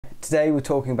Today we're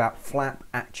talking about flap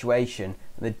actuation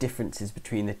and the differences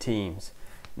between the teams.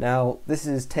 Now, this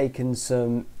has taken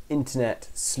some internet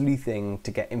sleuthing to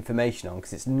get information on,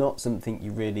 because it's not something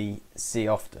you really see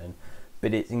often,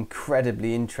 but it's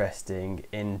incredibly interesting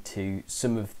into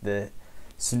some of the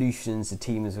solutions the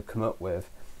teams have come up with.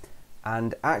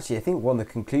 And actually, I think one of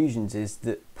the conclusions is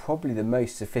that probably the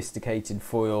most sophisticated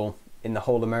foil in the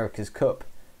whole America's Cup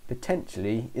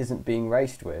potentially isn't being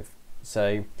raced with.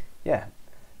 So yeah,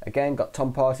 again, got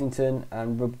Tom Partington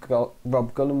and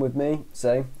Rob Gullen with me,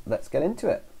 so let's get into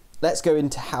it. Let's go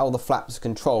into how the flaps are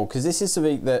controlled, because this is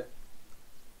something that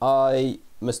I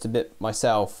must admit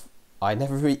myself, I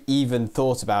never really even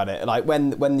thought about it. Like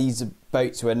when these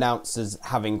boats were announced as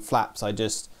having flaps, I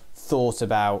just thought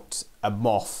about a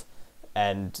moth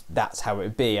and that's how it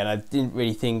would be, and I didn't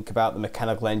really think about the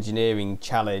mechanical engineering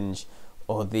challenge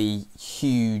or the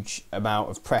huge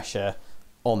amount of pressure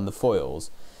on the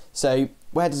foils. So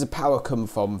where does the power come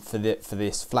from for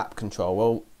this flap control?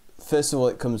 Well, first of all,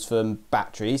 it comes from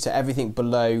battery, so everything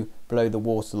below the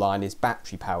waterline is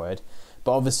battery powered,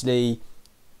 but obviously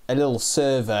a little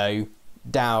servo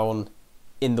down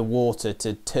in the water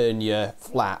to turn your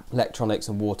flap. Electronics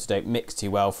and water don't mix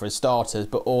too well for starters,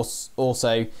 but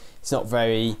also it's not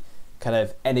very kind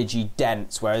of energy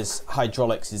dense, whereas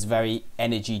hydraulics is very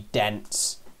energy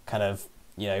dense kind of,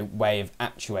 you know, way of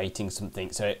actuating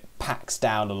something, so it packs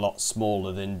down a lot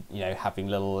smaller than, you know, having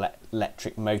little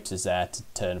electric motors there to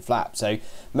turn flap. So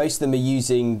most of them are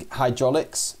using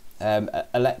hydraulics,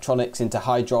 electronics into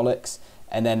hydraulics,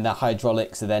 and then the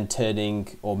hydraulics are then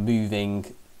turning or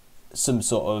moving some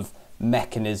sort of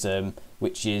mechanism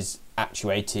which is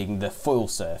actuating the foil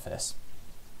surface.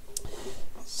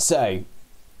 So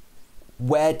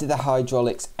where do the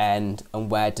hydraulics end and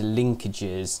where do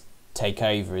linkages take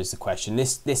over is the question.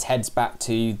 This heads back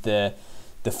to the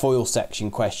foil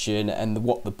section question and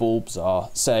what the bulbs are.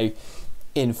 So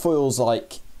in foils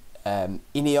like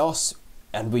INEOS,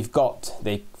 and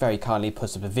they very kindly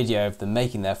put up a video of them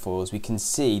making their foils, we can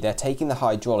see they're taking the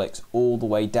hydraulics all the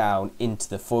way down into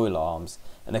the foil arms,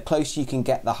 and the closer you can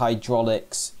get the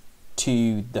hydraulics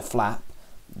to the flap,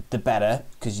 the better,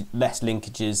 because less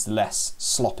linkages, less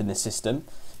slop in the system,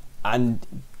 and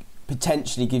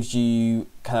potentially gives you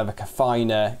kind of like a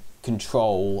finer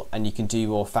control, and you can do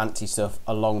more fancy stuff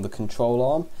along the control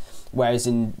arm. Whereas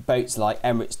in boats like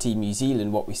Emirates Team New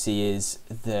Zealand, what we see is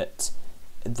that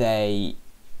they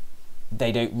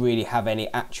don't really have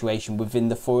any actuation within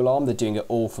the foil arm. They're doing it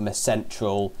all from a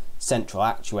central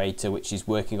actuator, which is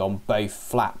working on both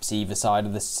flaps either side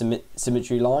of the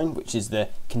symmetry line, which is the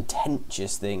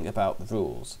contentious thing about the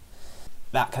rules.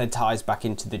 That kind of ties back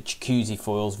into the jacuzzi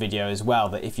foils video as well,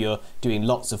 that if you're doing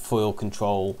lots of foil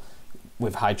control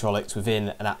with hydraulics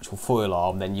within an actual foil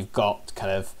arm, then you've got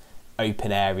kind of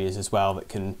open areas as well that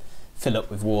can fill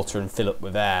up with water and fill up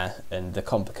with air, and the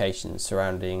complications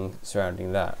surrounding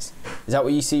that. Is that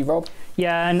what you see, Rob?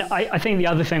 Yeah, and I think the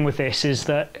other thing with this is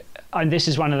that, and this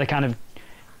is one of the kind of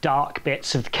dark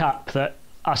bits of the cup that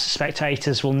us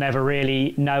spectators will never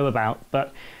really know about,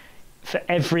 but for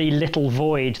every little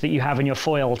void that you have in your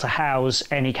foil to house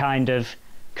any kind of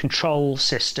control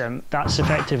system, that's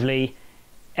effectively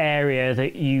area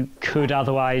that you could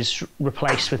otherwise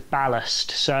replace with ballast.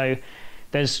 So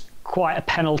there's quite a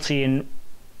penalty in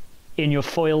your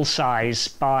foil size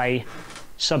by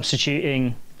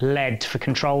substituting lead for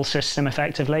control system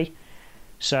effectively.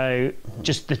 So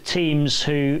just the teams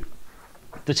who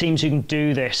can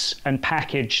do this and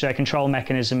package their control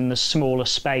mechanism in the smaller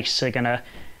space are going to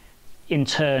in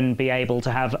turn be able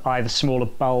to have either smaller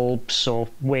bulbs or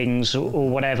wings or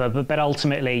whatever, but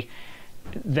ultimately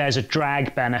there's a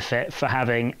drag benefit for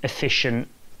having efficient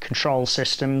control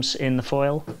systems in the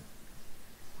foil.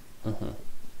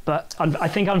 But I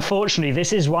think unfortunately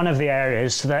this is one of the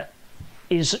areas that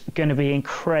is going to be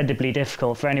incredibly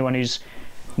difficult for anyone who's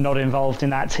not involved in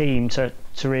that team to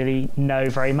really know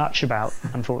very much about,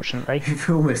 unfortunately. You've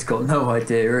almost got no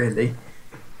idea, really.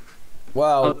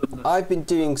 Well, I've been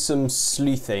doing some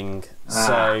sleuthing,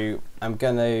 so I'm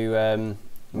gonna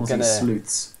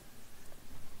sleuths.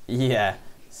 Yeah,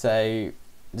 so I'm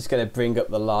just gonna bring up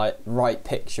the right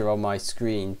picture on my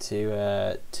screen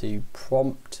to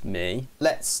prompt me.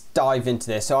 Let's dive into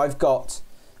this. So I've got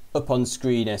up on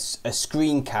screen a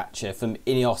screen capture from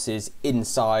INEOS's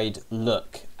inside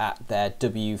look at their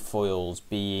W foils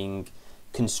being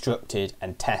constructed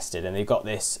and tested, and they've got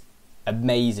this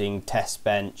amazing test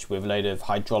bench with a load of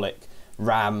hydraulic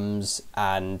rams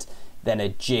and then a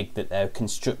jig that they're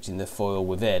constructing the foil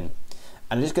within.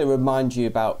 And I'm just going to remind you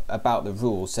about the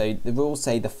rules. So the rules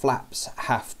say the flaps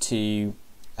have to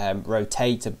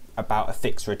rotate about a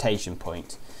fixed rotation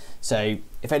point. So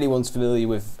if anyone's familiar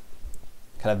with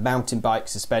kind of mountain bike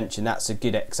suspension, that's a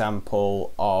good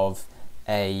example of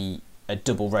a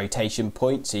double rotation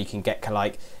point. So you can get kind of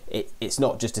like, it's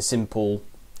not just a simple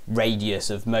radius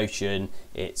of motion,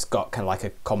 it's got kind of like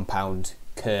a compound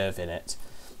curve in it.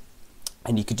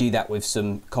 And you could do that with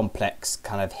some complex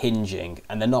kind of hinging,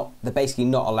 and they're basically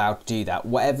not allowed to do that.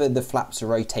 Whatever the flaps are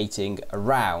rotating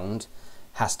around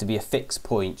has to be a fixed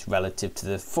point relative to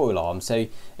the foil arm. So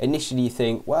initially you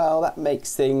think, well, that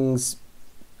makes things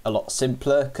a lot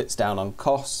simpler, cuts down on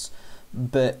costs,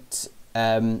 but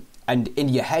and in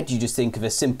your head you just think of a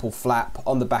simple flap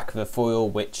on the back of a foil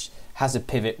which has a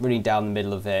pivot running down the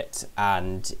middle of it,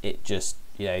 and it just,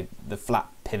 you know, the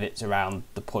flap pivots around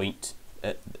the point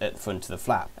at the front of the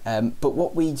flap. But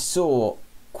what we saw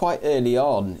quite early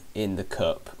on in the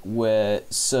Cup were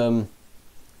some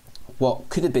what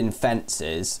could have been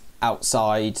fences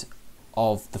outside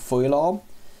of the foil arm.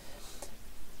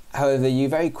 However, you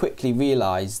very quickly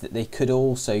realised that they could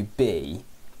also be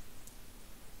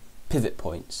pivot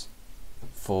points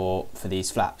for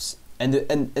these flaps. And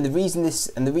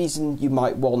the reason you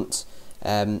might want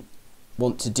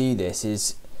to do this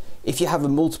is, if you have a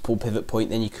multiple pivot point,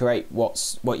 then you create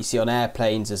what you see on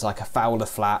airplanes as like a Fowler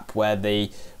flap, where the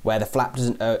flap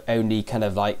doesn't only kind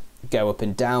of like go up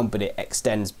and down, but it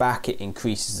extends back, it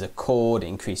increases the chord, it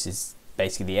increases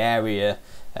basically the area,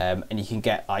 and you can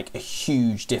get like a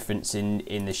huge difference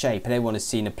in the shape. And everyone has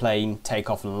seen a plane take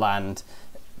off and land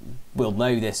will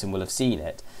know this and will have seen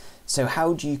it. So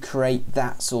how do you create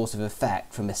that sort of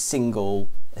effect from a single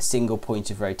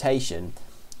point of rotation?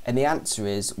 And the answer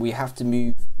is, we have to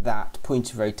move that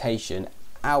point of rotation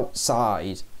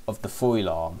outside of the foil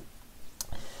arm.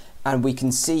 And we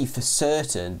can see for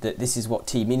certain that this is what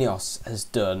Team INEOS has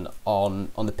done on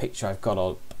the picture I've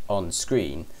got on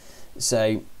screen.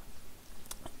 So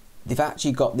they've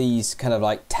actually got these kind of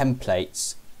like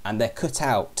templates, and they're cut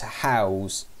out to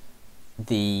house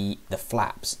the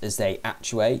flaps as they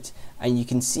actuate, and you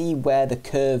can see where the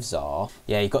curves are.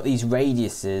 Yeah, you've got these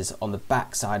radiuses on the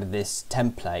back side of this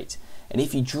template, and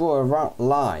if you draw a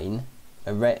line,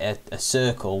 a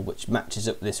circle which matches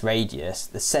up this radius,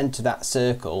 the centre of that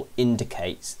circle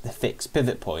indicates the fixed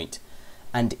pivot point,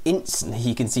 and instantly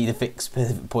you can see the fixed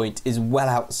pivot point is well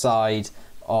outside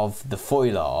of the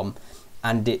foil arm,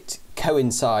 and it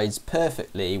coincides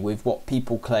perfectly with what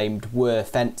people claimed were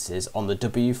fences on the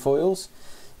W foils.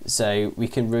 So we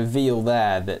can reveal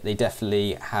there that they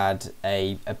definitely had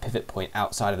a pivot point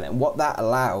outside of it. And what that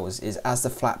allows is, as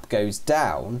the flap goes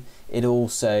down, it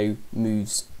also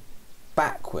moves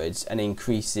backwards and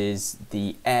increases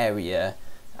the area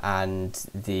and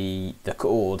the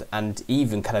chord, and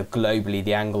even kind of globally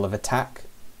the angle of attack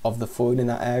of the foil in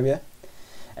that area.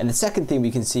 And the second thing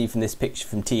we can see from this picture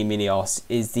from Team INEOS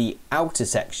is the outer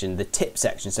section, the tip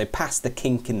section. So past the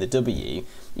kink in the W,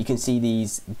 you can see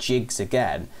these jigs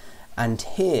again. And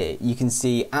here you can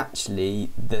see actually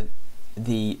the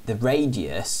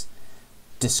radius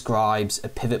describes a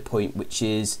pivot point which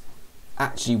is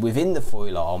actually within the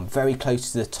foil arm, very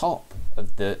close to the top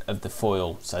of the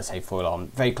foil. So I say foil arm,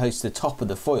 very close to the top of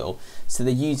the foil. So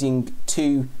they're using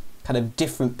two kind of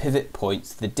different pivot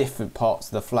points, the different parts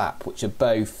of the flap, which are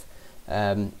both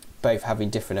having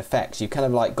different effects. You've kind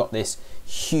of like got this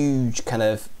huge kind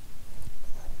of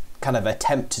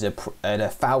attempt at a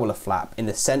Fowler flap in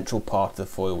the central part of the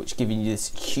foil, which giving you this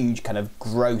huge kind of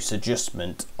gross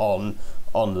adjustment on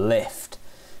lift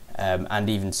and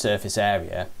even surface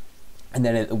area. And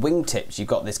then at the wingtips, you've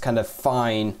got this kind of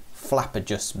fine flap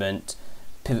adjustment,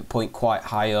 pivot point quite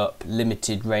high up,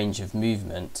 limited range of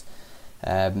movement.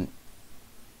 And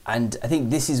I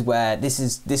think this is where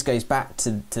this goes back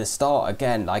to the start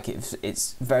again. Like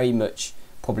it's very much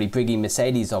probably bringing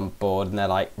Mercedes on board, and they're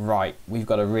like, right, we've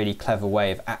got a really clever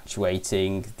way of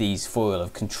actuating these foil,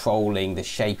 of controlling the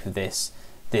shape of this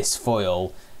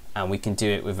foil, and we can do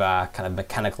it with our kind of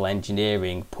mechanical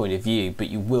engineering point of view. But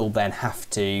you will then have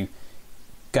to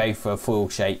go for a foil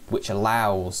shape which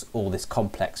allows all this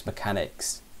complex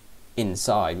mechanics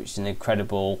inside, which is an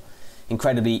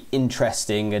incredibly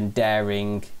interesting and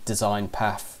daring design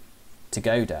path to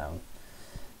go down.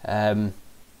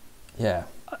 Yeah.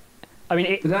 I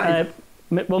mean,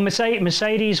 well,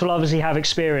 Mercedes will obviously have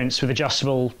experience with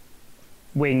adjustable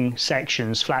wing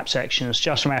sections, flap sections,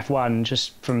 just from F1,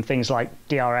 just from things like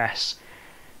DRS.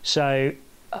 So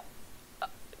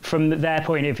from their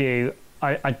point of view,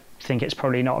 I think it's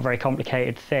probably not a very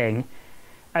complicated thing.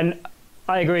 And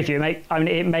I agree with you.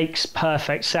 It makes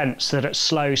perfect sense that at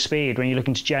slow speed, when you're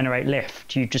looking to generate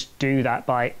lift, you just do that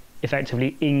by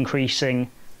effectively increasing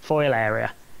foil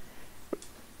area.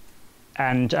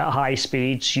 And at high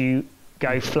speeds, you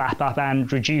go flap up and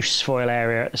reduce foil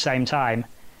area at the same time.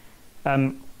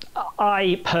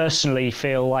 I personally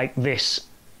feel like this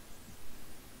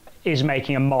is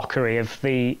making a mockery of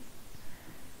the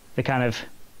kind of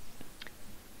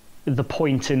the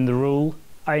point in the rule.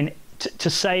 I mean, to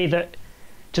say that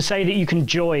you can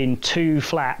join two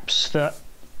flaps that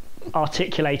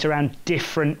articulate around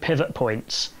different pivot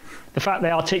points, the fact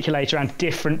they articulate around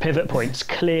different pivot points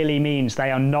clearly means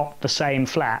they are not the same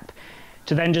flap.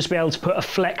 To then just be able to put a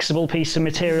flexible piece of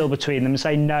material between them and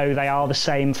say no, they are the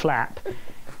same flap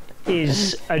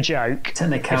is a joke,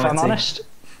 if I'm honest.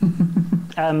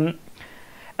 And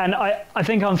I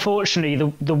think,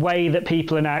 unfortunately, the way that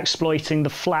people are now exploiting the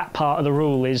flap part of the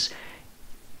rule is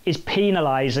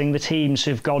penalising the teams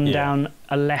who've gone down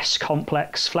a less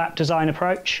complex flap design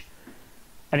approach,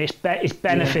 and it's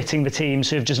benefiting the teams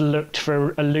who have just looked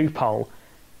for a loophole.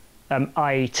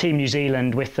 I.e., Team New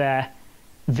Zealand with their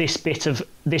this bit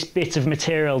of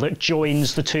material that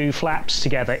joins the two flaps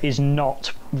together is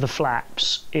not the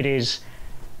flaps. It is.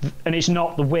 And it's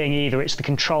not the wing either, it's the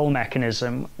control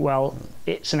mechanism. Well,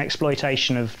 it's an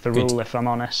exploitation of the rule, if I'm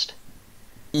honest.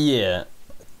 Yeah.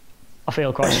 I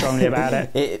feel quite strongly about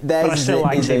it. But I still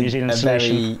like Team New Zealand's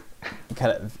solution. Very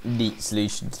kind of neat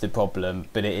solution to the problem,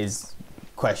 but it is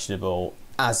questionable,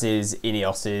 as is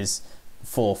INEOS's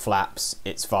 4 flaps.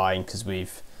 It's fine, because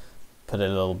we've put a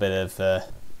little bit of...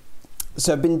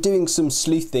 So I've been doing some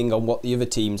sleuthing on what the other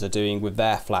teams are doing with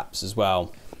their flaps as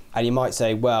well. And you might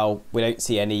say, well, we don't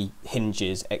see any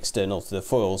hinges external to the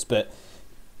foils, but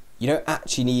you don't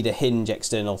actually need a hinge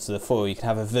external to the foil. You can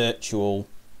have a virtual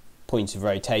point of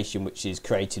rotation, which is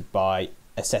created by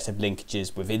a set of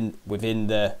linkages within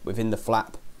the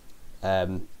flap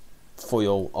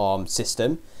foil arm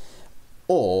system.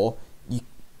 Or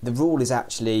the rule is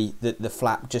actually that the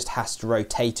flap just has to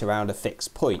rotate around a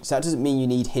fixed point. So that doesn't mean you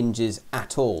need hinges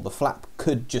at all. The flap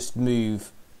could just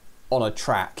move on a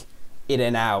track in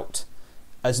and out,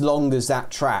 as long as that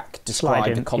track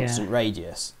described a constant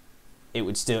radius.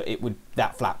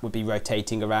 That flap would be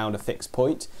rotating around a fixed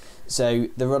point. So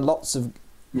there are lots of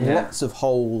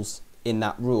holes in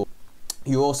that rule.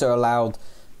 You also allowed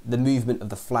the movement of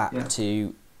the flap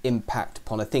to impact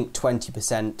upon, I think,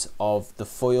 20% of the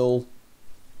foil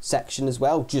section as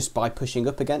well, just by pushing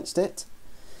up against it.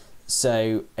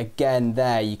 So again,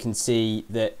 there you can see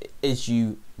that as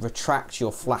you retract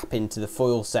your flap into the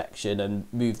foil section and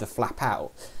move the flap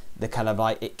out, the kind of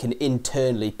like it can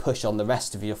internally push on the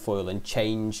rest of your foil and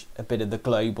change a bit of the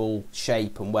global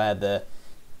shape and where the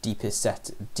deepest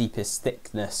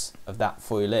thickness of that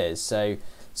foil is. So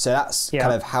that's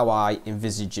kind of how I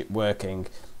envisage it working.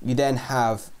 You then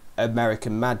have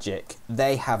American Magic.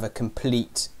 They have a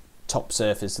complete top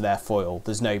surface of their foil.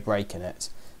 There's no break in it.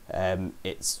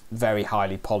 It's very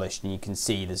highly polished, and you can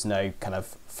see there's no kind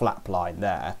of flap line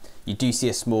there. You do see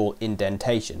a small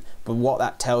indentation, but what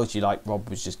that tells you, like Rob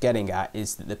was just getting at,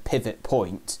 is that the pivot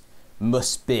point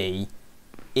must be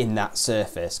in that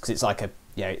surface, because it's like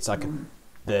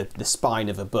the spine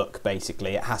of a book.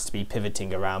 Basically, it has to be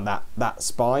pivoting around that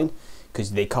spine,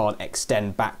 because they can't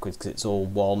extend backwards because it's all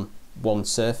one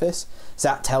surface. So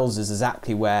that tells us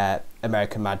exactly where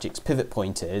American Magic's pivot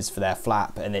point is for their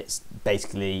flap, and it's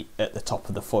basically at the top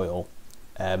of the foil.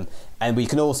 And we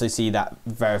can also see that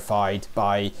verified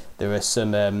by, there are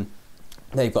some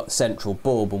they've got the central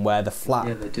bulb, and where the flap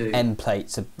end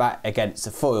plates are back against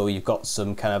the foil, you've got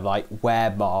some kind of like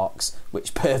wear marks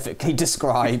which perfectly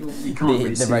describe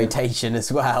the rotation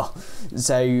as well.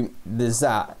 So there's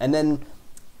that. And then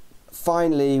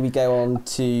finally we go on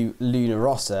to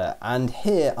Rossa, and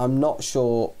here I'm not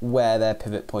sure where their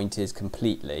pivot point is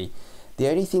completely. The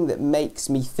only thing that makes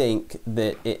me think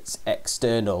that it's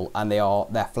external and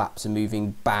their flaps are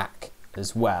moving back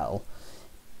as well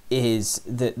is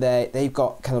that they've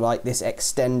got kind of like this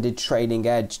extended trailing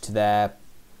edge to their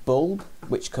bulb,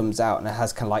 which comes out and it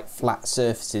has kind of like flat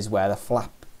surfaces where the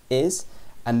flap is,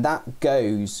 and that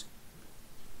goes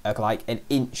like an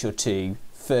inch or two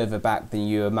further back than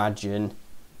you imagine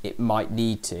it might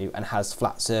need to, and has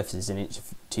flat surfaces an inch or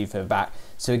two further back.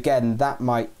 So again, that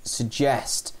might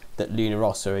suggest that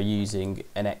Rossa are using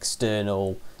an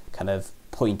external kind of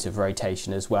point of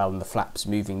rotation as well, and the flaps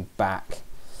moving back.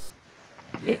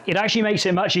 It actually makes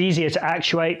it much easier to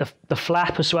actuate the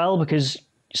flap as well, because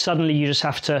suddenly you just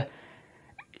have to,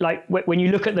 like when you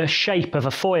look at the shape of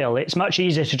a foil, it's much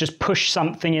easier to just push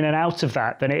something in and out of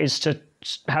that than it is to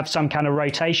have some kind of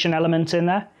rotation element in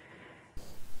there.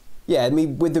 Yeah, I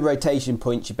mean, with the rotation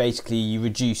point, you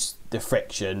reduce the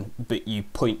friction, but you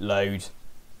point load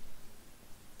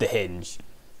the hinge.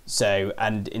 So,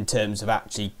 and in terms of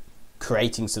actually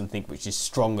creating something which is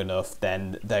strong enough,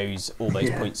 then all those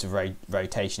points of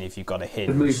rotation, if you've got a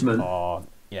hinge,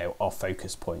 are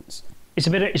focus points. It's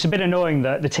a bit annoying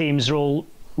that the teams are all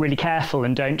really careful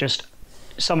and don't just.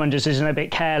 Someone just isn't a bit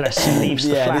careless and leaves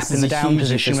the flap in the down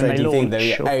position when they launch.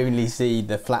 They only see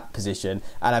the flap position,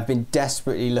 and I've been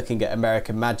desperately looking at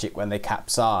American Magic when they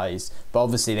capsize, but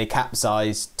obviously they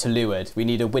capsize to leeward. We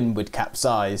need a windward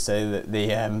capsize so that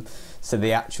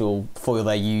the actual foil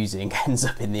they're using ends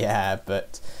up in the air.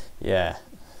 But yeah.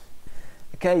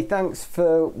 Okay, thanks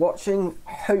for watching.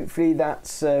 Hopefully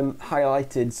that's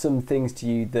highlighted some things to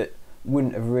you that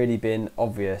wouldn't have really been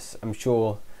obvious. I'm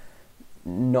sure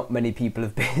not many people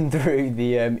have been through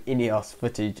the INEOS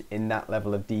footage in that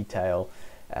level of detail,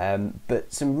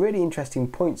 but some really interesting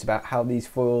points about how these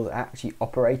foils are actually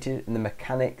operated and the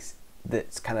mechanics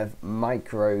that's kind of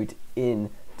microed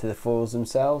in to the foils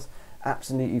themselves.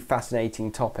 Absolutely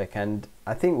fascinating topic, and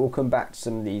I think we'll come back to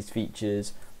some of these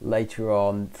features later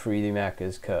on through the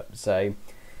America's Cup. So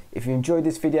if you enjoyed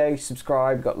this video,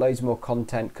 subscribe. Got loads more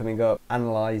content coming up,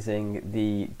 analysing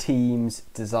the teams,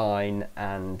 design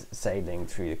and sailing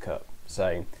through the Cup.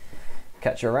 So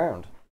catch you around.